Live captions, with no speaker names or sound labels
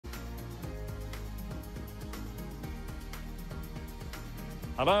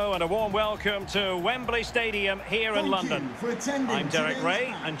Hello and a warm welcome to Wembley Stadium here in London. I'm Derek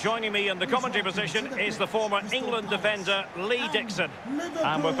Ray, and joining me in the commentary position is the former England defender Lee Dixon.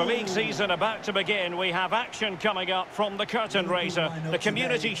 And with the league season about to begin, we have action coming up from the curtain raiser, the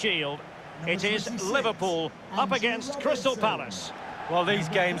Community Shield. It is Liverpool up against Crystal Palace. Well, these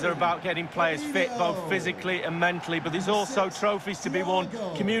games are about getting players fit, both physically and mentally, but there's also trophies to be won.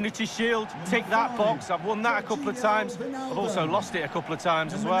 Community Shield, tick that box. I've won that a couple of times. I've also lost it a couple of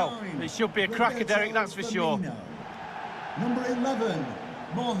times as well. It should be a cracker, Derek, that's for sure. Number 11,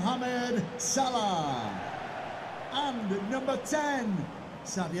 Mohamed Salah. And number 10,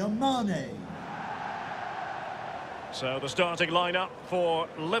 Sadio Mane. So the starting lineup for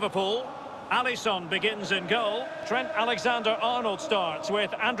Liverpool. Alisson begins in goal. Trent Alexander-Arnold starts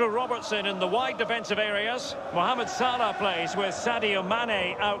with Andrew Robertson in the wide defensive areas. Mohamed Salah plays with Sadio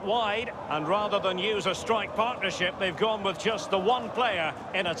Mane out wide. And rather than use a strike partnership, they've gone with just the one player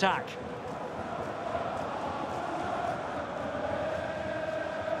in attack.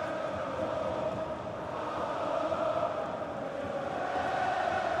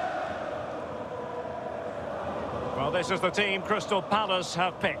 Well, this is the team Crystal Palace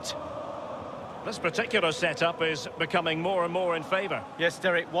have picked. This particular setup is becoming more and more in favour. Yes,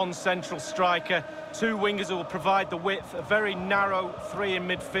 Derek, one central striker, two wingers who will provide the width, a very narrow three in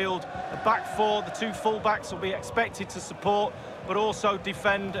midfield, a back four, the two full-backs will be expected to support, but also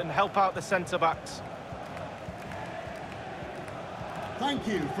defend and help out the centre-backs. Thank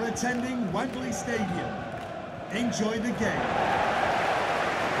you for attending Wembley Stadium. Enjoy the game.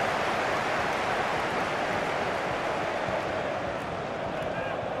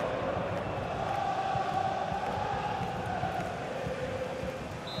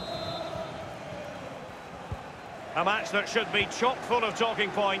 A match that should be chock full of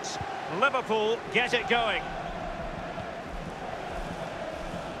talking points. Liverpool get it going.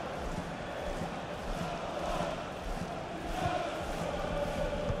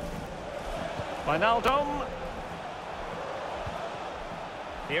 Wijnaldum.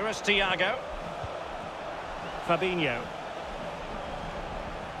 Here is Thiago. Fabinho.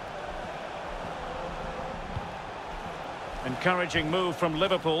 Encouraging move from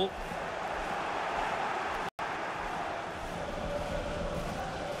Liverpool.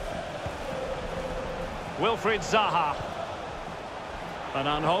 Wilfried Zaha. Van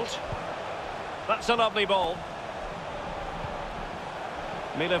Aanholt. That's a lovely ball.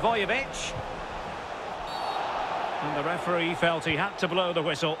 Milivojevic. And the referee felt he had to blow the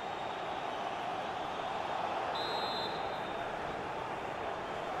whistle.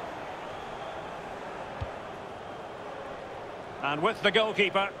 And with the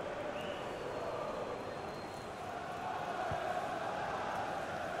goalkeeper.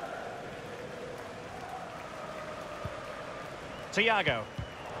 Thiago.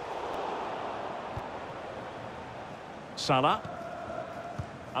 Salah.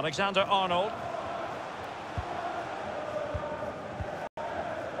 Alexander-Arnold.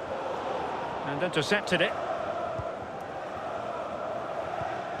 And intercepted it.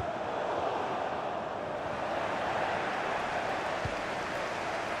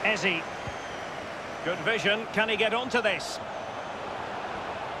 Eze. Good vision. Can he get onto this?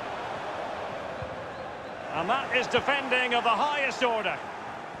 And that is defending of the highest order.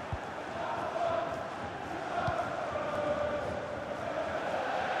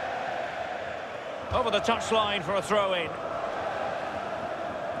 Over the touchline for a throw-in.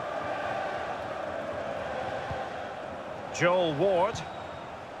 Joel Ward.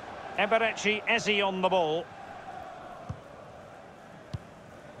 Eberechi Eze on the ball.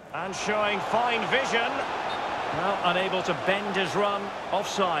 And showing fine vision. Well, unable to bend his run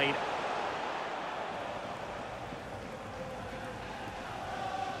offside.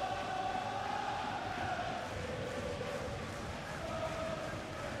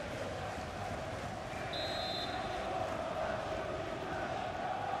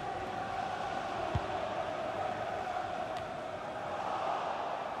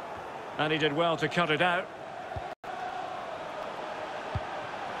 And he did well to cut it out.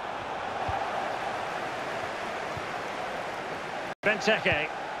 Benteke.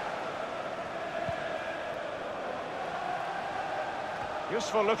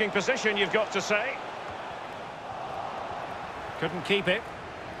 Useful looking position, you've got to say. Couldn't keep it.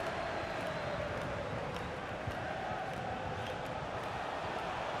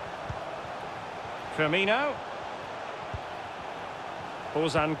 Firmino.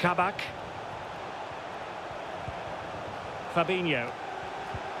 Ozan Kabak. Fabinho.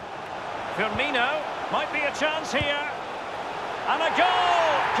 Firmino, might be a chance here. And a goal,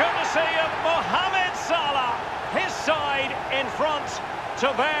 courtesy of Mohamed Salah. His side in front, to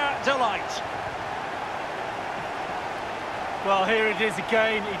their delight. Well, here it is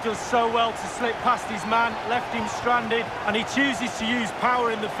again. He does so well to slip past his man, left him stranded, and he chooses to use power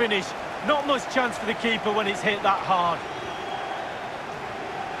in the finish. Not much chance for the keeper when it's hit that hard.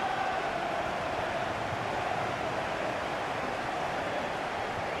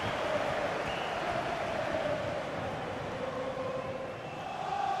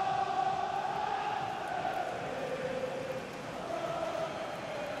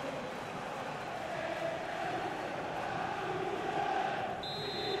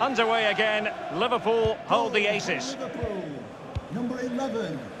 Underway again, Liverpool hold the aces. Liverpool, number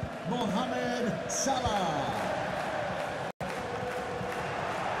 11, Mohamed Salah.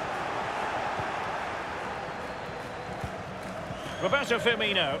 Roberto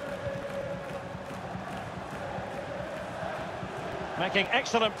Firmino. Making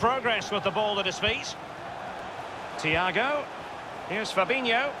excellent progress with the ball at his feet. Thiago. Here's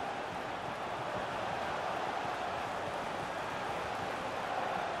Fabinho.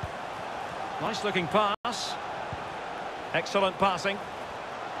 Nice looking pass. Excellent passing.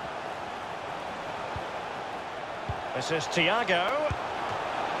 This is Thiago.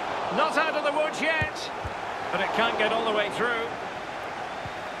 Not out of the woods yet, but it can't get all the way through.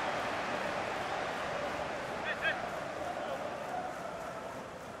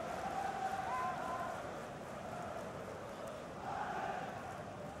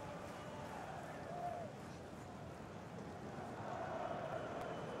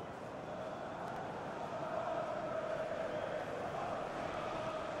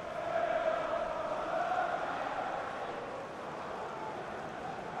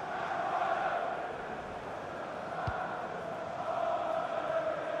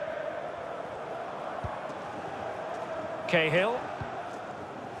 Cahill.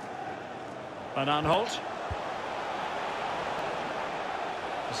 Van Aanholt.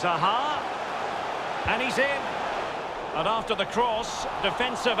 Zaha. And he's in. And after the cross,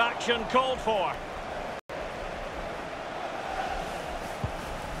 defensive action called for.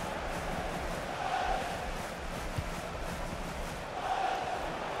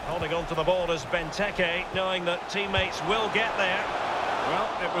 Holding on to the ball is Benteke, knowing that teammates will get there. Well,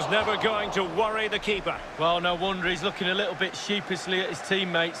 it was never going to worry the keeper. Well, no wonder he's looking a little bit sheepishly at his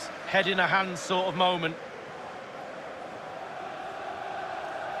teammates. Head in a hand sort of moment.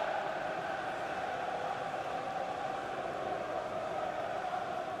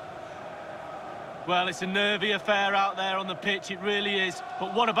 Well, it's a nervy affair out there on the pitch, it really is.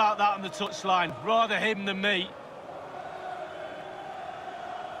 But what about that on the touchline? Rather him than me.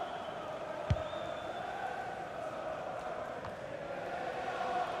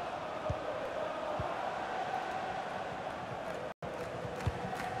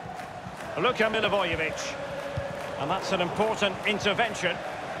 Luka Milivojevic. And that's an important intervention.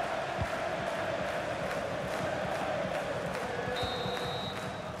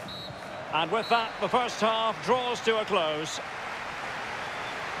 And with that, the first half draws to a close.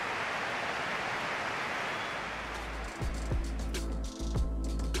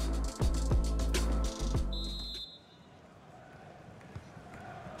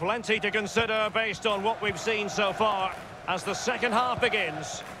 Plenty to consider based on what we've seen so far as the second half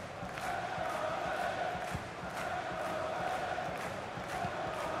begins.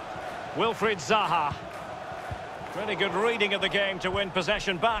 Wilfried Zaha. Really good reading of the game to win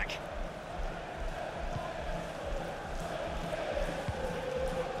possession back.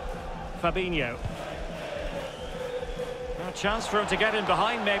 Fabinho. A chance for him to get in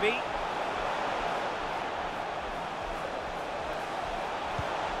behind, maybe.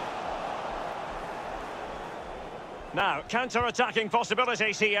 Now, counter-attacking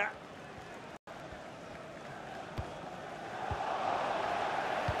possibilities here.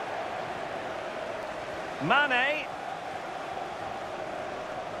 Mane.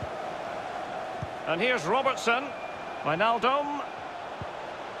 And here's Robertson. Wijnaldum.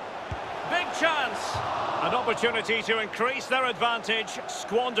 Big chance. An opportunity to increase their advantage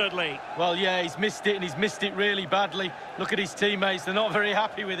squanderedly. Well, yeah, he's missed it, and he's missed it really badly. Look at his teammates, they're not very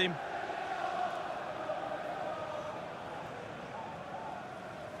happy with him.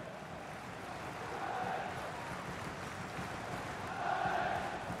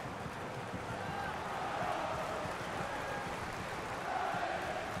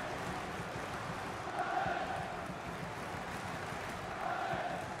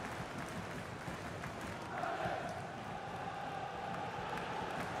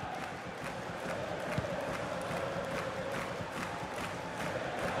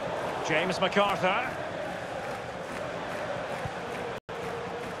 James MacArthur.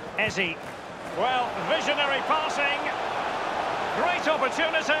 Eze. Well, visionary passing. Great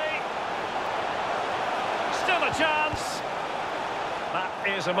opportunity. Still a chance. That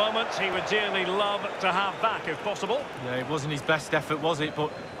is a moment he would dearly love to have back if possible. Yeah, it wasn't his best effort, was it?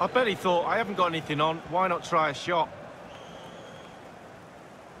 But I bet he thought, I haven't got anything on, why not try a shot?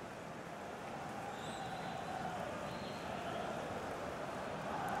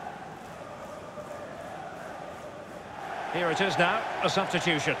 Here it is now, a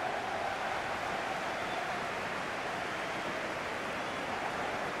substitution.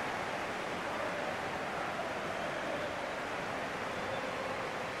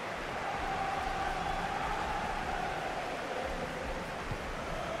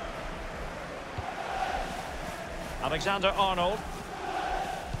 Alexander-Arnold.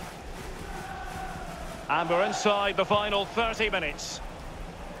 And we're inside the final 30 minutes.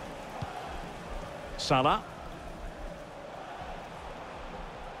 Salah.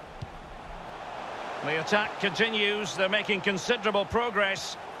 The attack continues. They're making considerable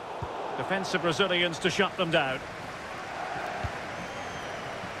progress. Defensive Brazilians to shut them down.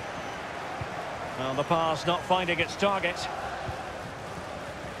 Well, the pass not finding its target.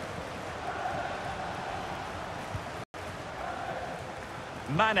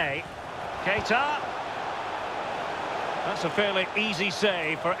 Mane. Keita. That's a fairly easy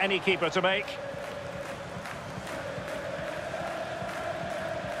save for any keeper to make.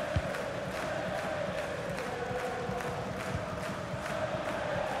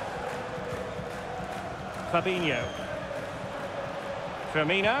 Fabinho.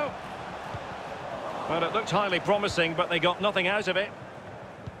 Firmino. Well, it looked highly promising, but they got nothing out of it.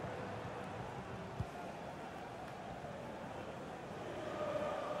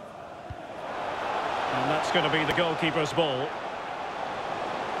 And that's going to be the goalkeeper's ball.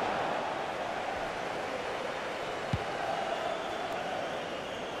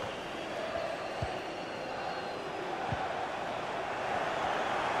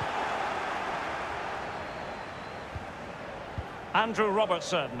 Andrew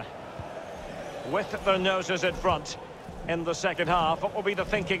Robertson with their noses in front in the second half. What will be the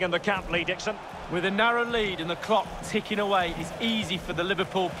thinking in the camp, Lee Dixon? With a narrow lead and the clock ticking away, it's easy for the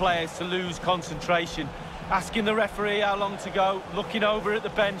Liverpool players to lose concentration. Asking the referee how long to go, looking over at the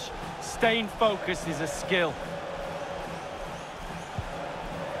bench, staying focused is a skill.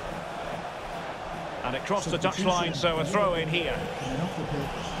 And it crossed the touchline, so a throw in here. Coming off the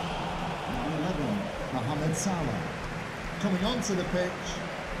pitch, number 11, Mohamed Salah. Coming onto the pitch,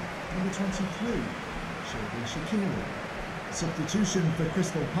 number 23, Xherdan Shaqiri. Substitution for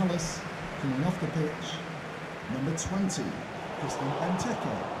Crystal Palace, coming off the pitch, number 20, Christian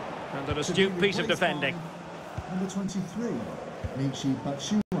Benteke. And an astute piece of defending. Number 23, Michy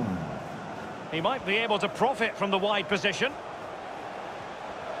Batshuayi. He might be able to profit from the wide position.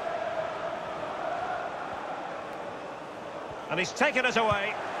 And he's taken it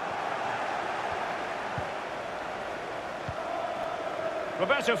away.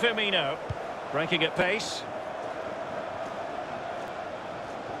 Roberto Firmino, breaking at pace.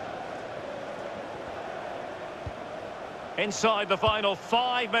 Inside the final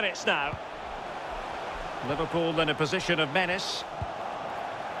 5 minutes now. Liverpool in a position of menace.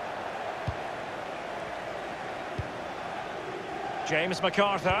 James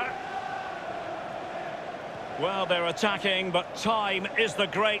McArthur. Well, they're attacking, but time is the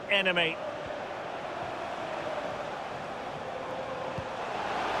great enemy.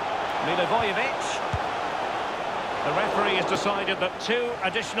 Milivojevic. The referee has decided that 2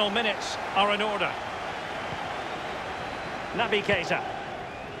 additional minutes are in order. Naby Keita.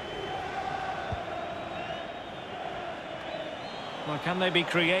 Well, can they be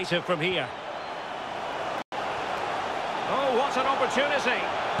creative from here? Oh, what an opportunity!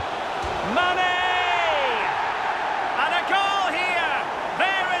 Mane! And a goal here!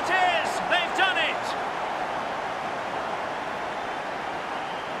 There it is! They've done it!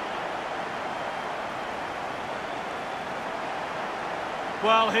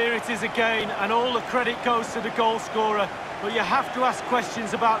 Well, here it is again, and all the credit goes to the goal scorer. But you have to ask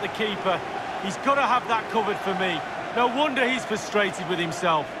questions about the keeper. He's got to have that covered for me. No wonder he's frustrated with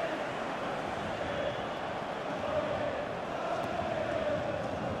himself.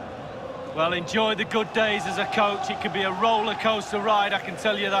 Well, enjoy the good days as a coach. It could be a roller coaster ride, I can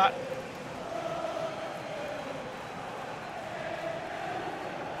tell you that.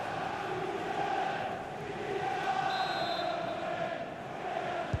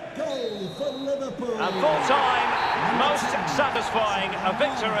 Goal for Liverpool. And full time, most satisfying, a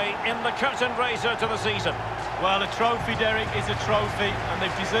victory in the curtain raiser to the season. Well, a trophy, Derek, is a trophy, and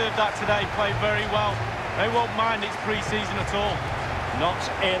they've deserved that today, played very well. They won't mind it's pre-season at all. Not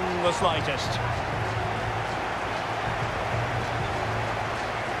in the slightest.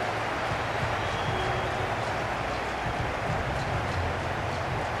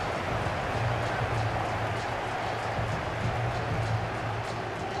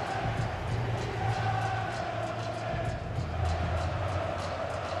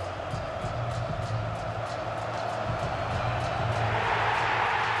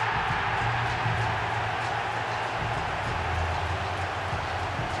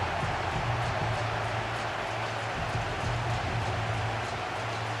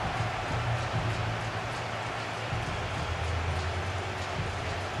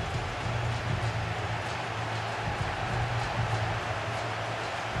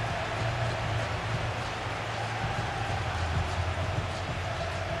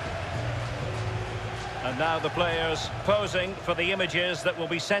 And now the players posing for the images that will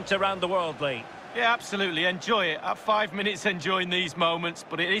be sent around the world, Lee. Yeah, absolutely. Enjoy it. At 5 minutes enjoying these moments,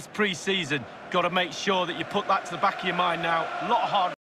 but it is pre-season. Got to make sure that you put that to the back of your mind now. A lot of hard